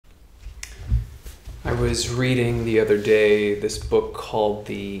I was reading the other day this book called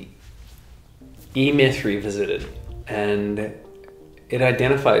The E-Myth Revisited, and it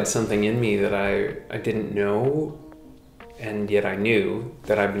identified something in me that I didn't know, and yet I knew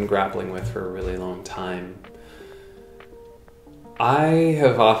that I've been grappling with for a really long time. I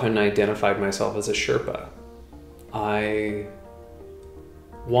have often identified myself as a Sherpa. I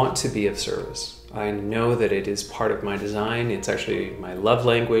want to be of service. I know that it is part of my design. It's actually my love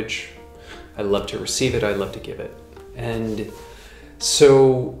language. I love to receive it. I love to give it. And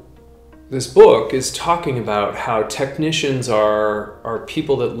so this book is talking about how technicians are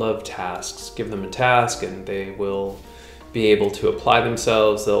people that love tasks. Give them a task and they will be able to apply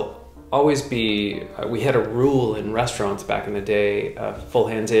themselves. They'll always be, we had a rule in restaurants back in the day, full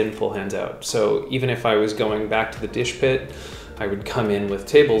hands in, full hands out. So even if I was going back to the dish pit, I would come in with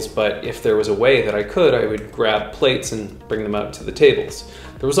tables, but if there was a way that I could, I would grab plates and bring them out to the tables.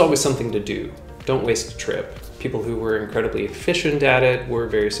 There was always something to do. Don't waste a trip. People who were incredibly efficient at it were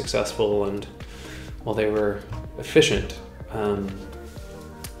very successful, and well, they were efficient.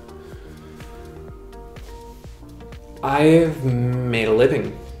 I've made a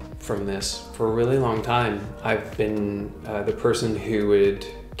living from this for a really long time. I've been the person who would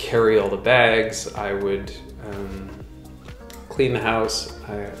carry all the bags. I would clean the house.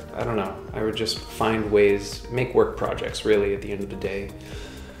 I don't know. I would just find ways, make work projects really at the end of the day.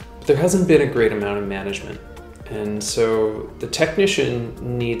 But there hasn't been a great amount of management. And so the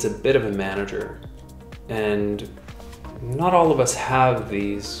technician needs a bit of a manager. And not all of us have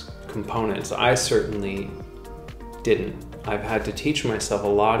these components. I certainly didn't. I've had to teach myself a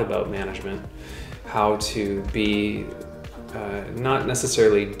lot about management, how to be not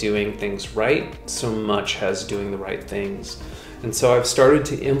necessarily doing things right so much as doing the right things. And so I've started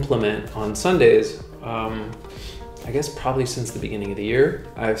to implement on Sundays, I guess probably since the beginning of the year,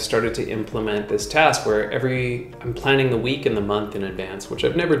 I've started to implement this task where I'm planning the week and the month in advance, which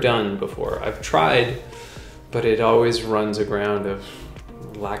I've never done before. I've tried, but it always runs aground of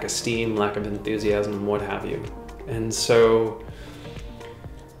lack of steam, lack of enthusiasm, what have you. And so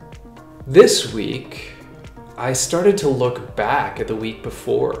this week, I started to look back at the week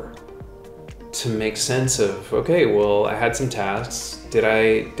before to make sense of, okay, well, I had some tasks. Did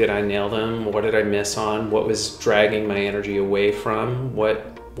I nail them? What did I miss on? What was dragging my energy away from?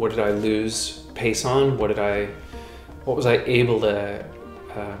 What did I lose pace on? What was I able to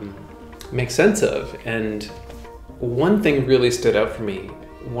make sense of? And one thing really stood out for me.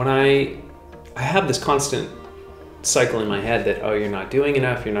 When I have this constant cycle in my head that, oh, you're not doing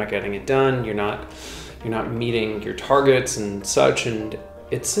enough, you're not getting it done, you're not meeting your targets and such, and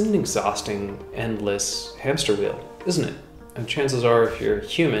it's an exhausting, endless hamster wheel, isn't it? And chances are, if you're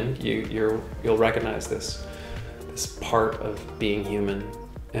human, you'll recognize this part of being human.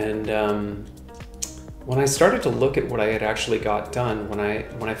 And when I started to look at what I had actually got done, when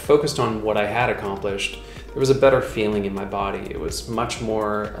I focused on what I had accomplished, there was a better feeling in my body. It was much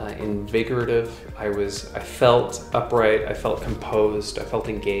more invigorative. I felt upright, I felt composed, I felt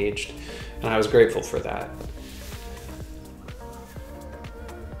engaged, and I was grateful for that.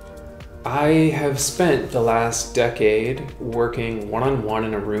 I have spent the last decade working one-on-one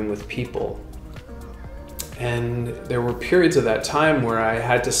in a room with people. And there were periods of that time where I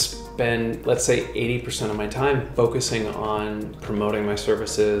had to spend, let's say, 80% of my time focusing on promoting my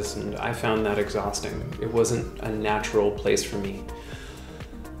services, and I found that exhausting. It wasn't a natural place for me.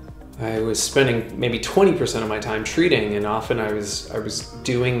 I was spending maybe 20% of my time treating, and often I was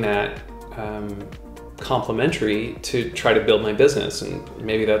doing that complementary to try to build my business, and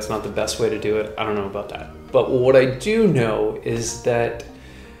maybe that's not the best way to do it. I don't know about that. But what I do know is that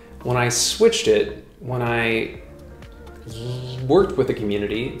when I switched it, when I worked with a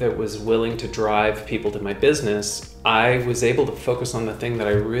community that was willing to drive people to my business, I was able to focus on the thing that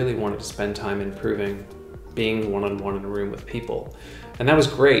I really wanted to spend time improving, being one-on-one in a room with people. And that was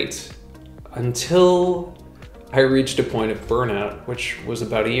great until I reached a point of burnout, which was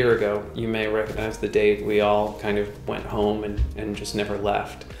about a year ago. You may recognize the date. We all kind of went home and just never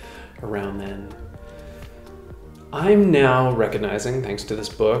left around then. I'm now recognizing, thanks to this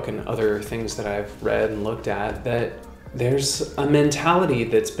book and other things that I've read and looked at, that there's a mentality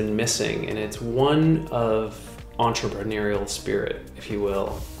that's been missing, and it's one of entrepreneurial spirit, if you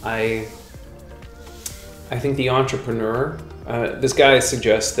will. I think the entrepreneur, this guy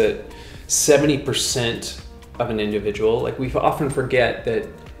suggests that 70% of an individual, like we often forget that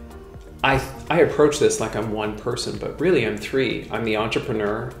I approach this like I'm one person, but really I'm three. I'm the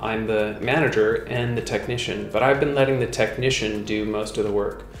entrepreneur, I'm the manager, and the technician, but I've been letting the technician do most of the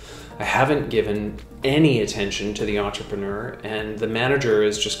work. I haven't given any attention to the entrepreneur, and the manager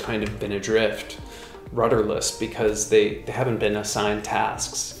has just kind of been adrift. rudderless because they haven't been assigned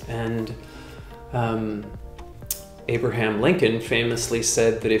tasks. And Abraham Lincoln famously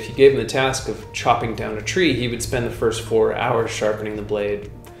said that if you gave him the task of chopping down a tree, he would spend the first 4 hours sharpening the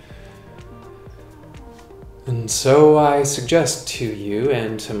blade. And so I suggest to you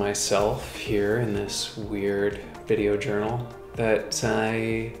and to myself here in this weird video journal that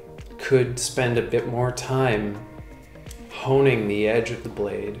I could spend a bit more time honing the edge of the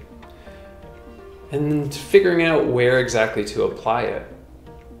blade and figuring out where exactly to apply it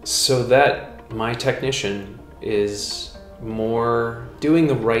so that my technician is more doing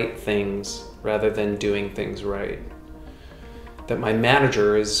the right things rather than doing things right. That my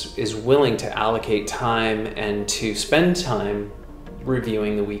manager is willing to allocate time and to spend time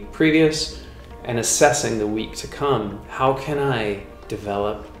reviewing the week previous and assessing the week to come. How can I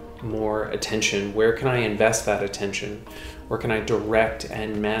develop more attention? Where can I invest that attention? Where can I direct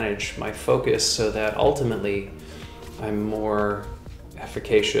and manage my focus so that ultimately I'm more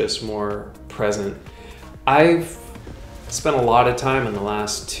efficacious, more present? I've spent a lot of time in the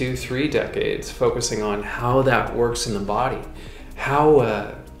last 2-3 decades focusing on how that works in the body, how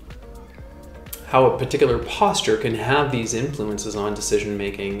a particular posture can have these influences on decision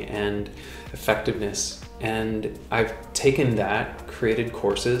making and effectiveness. And I've taken that, created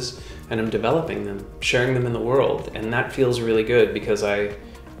courses, and I'm developing them, sharing them in the world. And that feels really good because I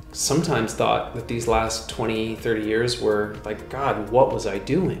sometimes thought that these last 20, 30 years were like, God, what was I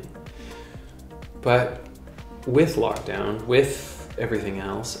doing? But with lockdown, with everything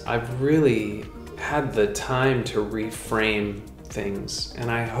else, I've really had the time to reframe things.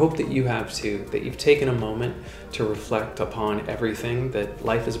 And I hope that you have too, that you've taken a moment to reflect upon everything that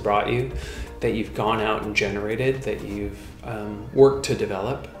life has brought you, that you've gone out and generated, that you've worked to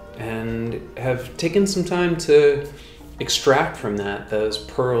develop, and have taken some time to extract from that those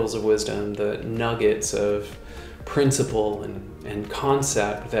pearls of wisdom, the nuggets of principle and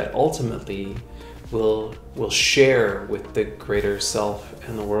concept that ultimately will share with the greater self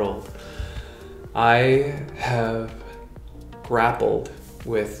and the world. I have grappled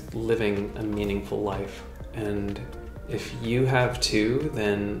with living a meaningful life, and if you have too,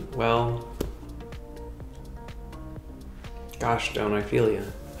 then, well, gosh, don't I feel you.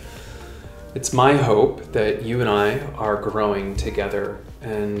 It's my hope that you and I are growing together,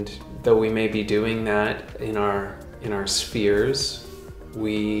 and though we may be doing that in our spheres,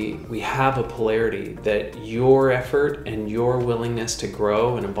 we have a polarity that your effort and your willingness to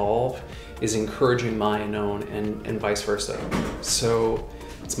grow and evolve is encouraging my own, and vice versa. So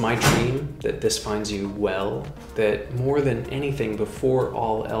it's my dream that this finds you well, that more than anything, before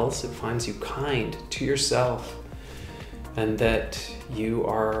all else, it finds you kind to yourself, and that you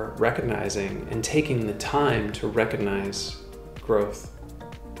are recognizing and taking the time to recognize growth.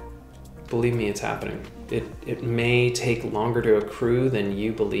 Believe me, it's happening. It may take longer to accrue than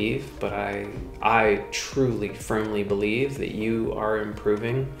you believe, but I truly, firmly believe that you are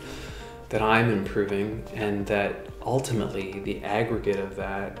improving, that I'm improving, and that ultimately the aggregate of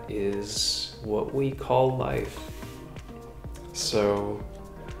that is what we call life. So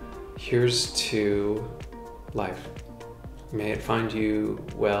here's to life. May it find you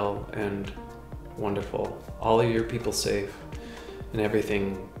well and wonderful. All of your people safe, and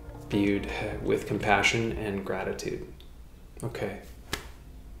everything viewed with compassion and gratitude. Okay.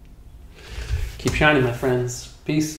 Keep shining, my friends. Peace.